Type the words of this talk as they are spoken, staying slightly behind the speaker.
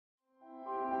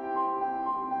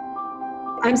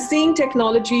I'm seeing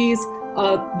technologies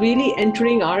really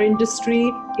entering our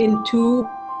industry in two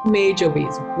major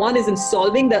ways. One is in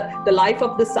solving the life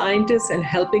of the scientists and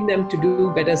helping them to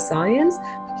do better science.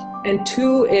 And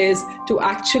two is to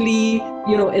actually,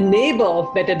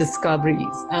 enable better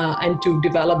discoveries and to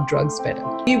develop drugs better.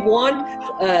 We want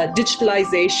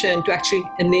digitalization to actually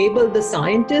enable the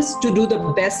scientists to do the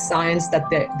best science that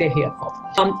they're here for.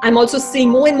 I'm also seeing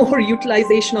more and more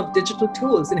utilization of digital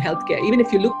tools in healthcare. Even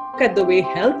if you look at the way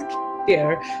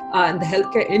healthcare and the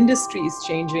healthcare industry is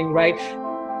changing, right?